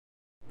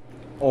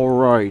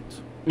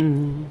Alright.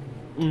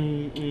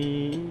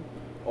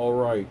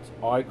 Alright,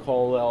 I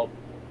call out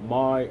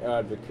my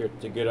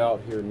advocate to get out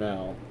here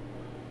now.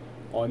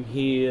 I'm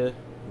here.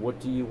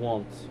 What do you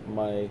want,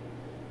 my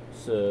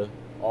sir?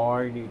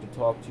 I need to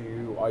talk to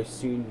you. I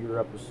seen your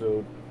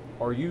episode.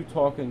 Are you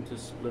talking to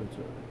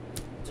Splinter?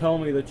 Tell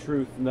me the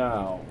truth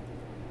now.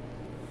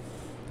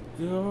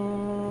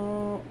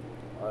 No,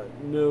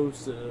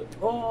 sir.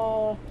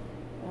 Oh,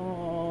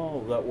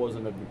 that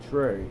wasn't a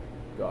betray,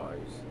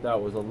 guys.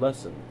 That was a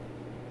lesson.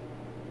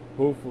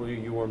 Hopefully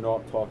you are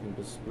not talking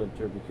to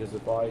Splinter, because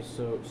if I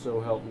so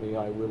help me,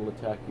 I will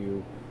attack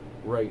you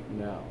right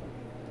now.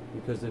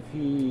 Because if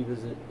he is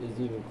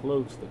even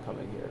close to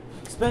coming here,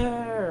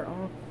 spare!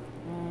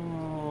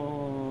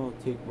 Oh,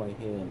 take my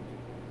hand.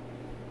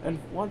 And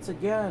once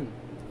again,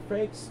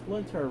 fake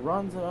Splinter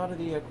runs out of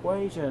the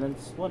equation, and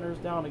Splinter's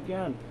down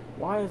again.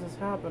 Why is this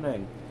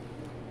happening?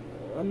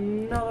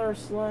 Another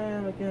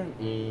slam again.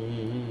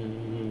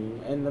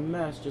 And the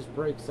mess just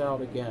breaks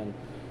out again.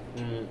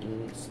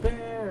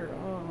 Spare!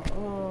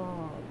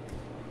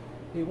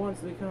 He wants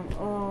to become,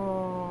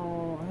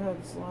 head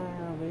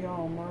slam, the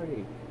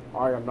almighty.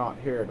 I am not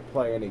here to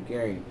play any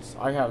games.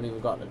 I haven't even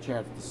gotten a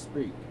chance to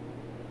speak.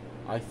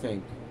 I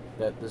think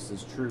that this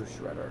is true,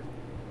 Shredder.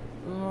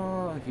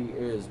 He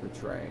is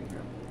betraying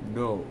him.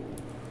 No.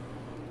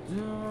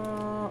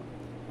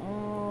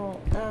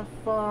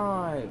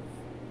 F5.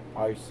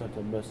 I sent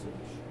a message.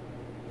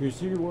 Is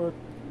he work?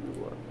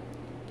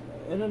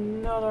 And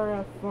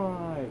another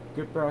F5.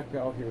 Get back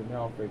out here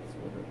now, fake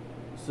Splinter.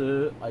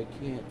 Sir, I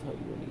can't tell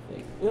you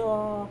anything.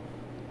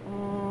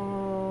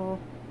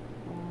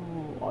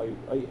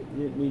 I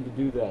didn't mean to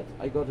do that.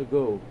 I gotta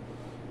go.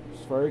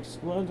 Fake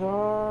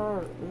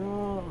Splinter.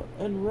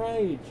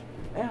 Enrage.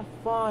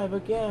 F5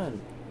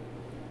 again.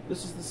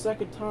 This is the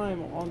second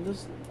time on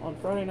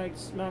Friday Night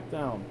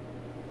SmackDown.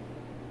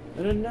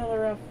 And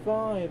another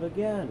F5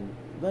 again.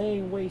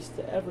 Laying waste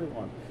to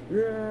everyone.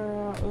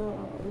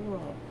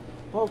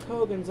 Hulk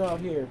Hogan's out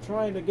here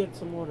trying to get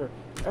some order.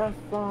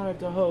 F5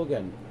 to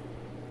Hogan.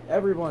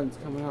 Everyone's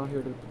coming out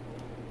here to...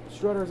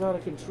 Shredder's out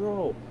of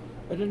control.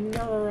 And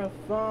another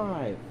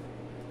F5.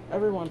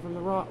 Everyone from the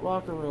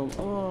locker room.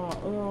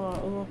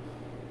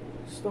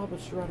 Stop it,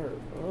 Shredder.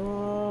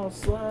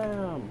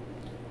 Slam.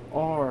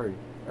 I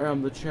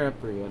am the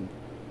champion.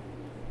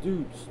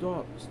 Dude,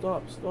 stop.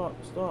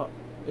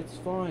 It's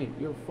fine.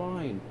 You're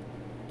fine.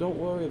 Don't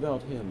worry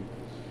about him.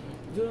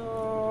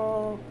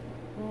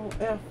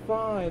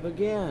 F5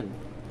 again.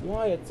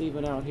 Wyatt's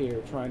even out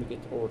here trying to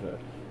get to order.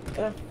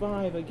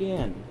 F5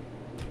 again.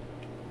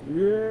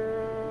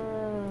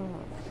 Yeah.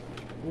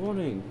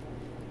 Warning.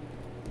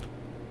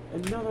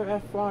 Another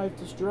F5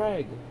 to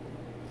Strag.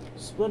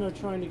 Splinter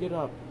trying to get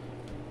up.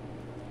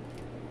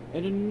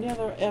 And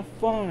another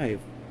F5.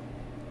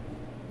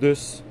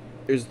 This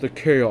is the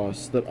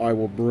chaos that I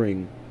will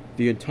bring.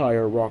 The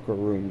entire locker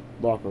room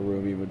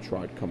even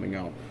tried coming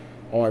out.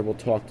 I will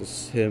talk to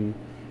him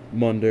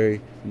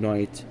Monday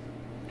night.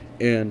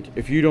 And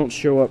if you don't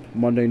show up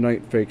Monday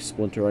night, fake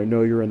Splinter, I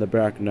know you're in the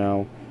back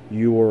now.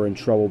 You are in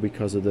trouble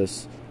because of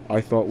this. I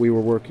thought we were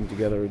working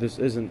together. This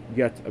isn't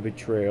yet a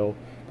betrayal,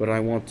 but I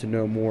want to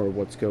know more of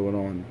what's going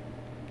on.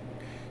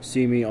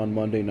 See me on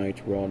Monday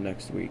Night Raw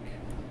next week.